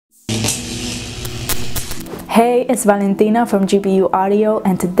Hey, it's Valentina from GPU Audio,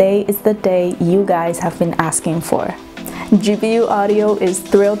 and today is the day you guys have been asking for. GPU Audio is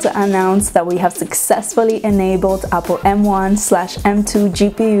thrilled to announce that we have successfully enabled Apple M1/M2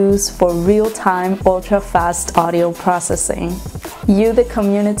 GPUs for real-time, ultra-fast audio processing. You, the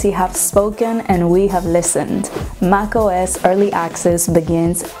community, have spoken and we have listened. macOS Early Access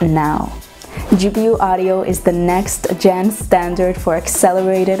begins now. GPU Audio is the next-gen standard for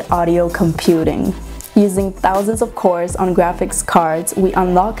accelerated audio computing. Using thousands of cores on graphics cards, we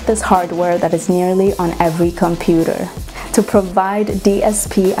unlock this hardware that is nearly on every computer. To provide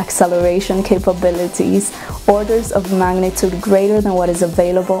DSP acceleration capabilities, orders of magnitude greater than what is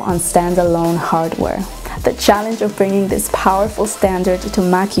available on standalone hardware. The challenge of bringing this powerful standard to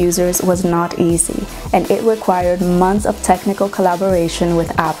Mac users was not easy, and it required months of technical collaboration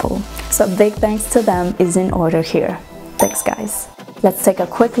with Apple. So big thanks to them is in order here. Thanks, guys. Let's take a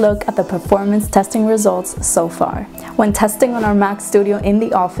quick look at the performance testing results so far. When testing on our Mac Studio in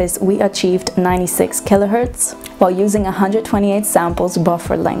the office, we achieved 96 kHz while using 128 samples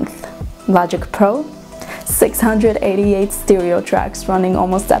buffer length. Logic Pro, 688 stereo tracks running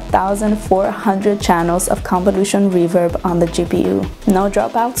almost 1,400 channels of convolution reverb on the GPU. No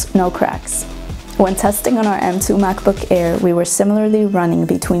dropouts, no cracks. When testing on our M2 MacBook Air, we were similarly running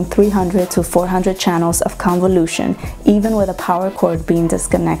between 300 to 400 channels of convolution, even with a power cord being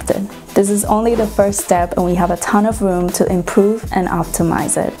disconnected. This is only the first step, and we have a ton of room to improve and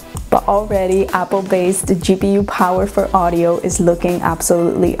optimize it. But already, Apple-based GPU power for audio is looking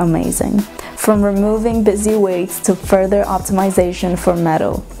absolutely amazing. From removing busy waits to further optimization for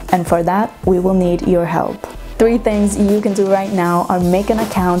Metal. And for that, we will need your help. 3 things you can do right now are make an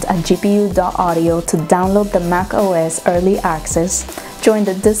account at gpu.audio to download the macOS Early Access, join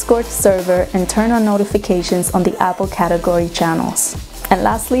the Discord server, and turn on notifications on the Apple category channels. And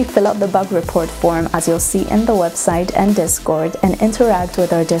lastly, fill out the bug report form as you'll see in the website and Discord, and interact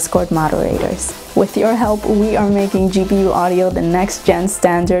with our Discord moderators. With your help, we are making GPU Audio the next-gen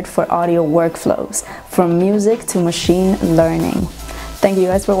standard for audio workflows, from music to machine learning. Thank you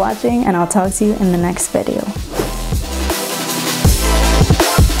guys for watching, and I'll talk to you in the next video.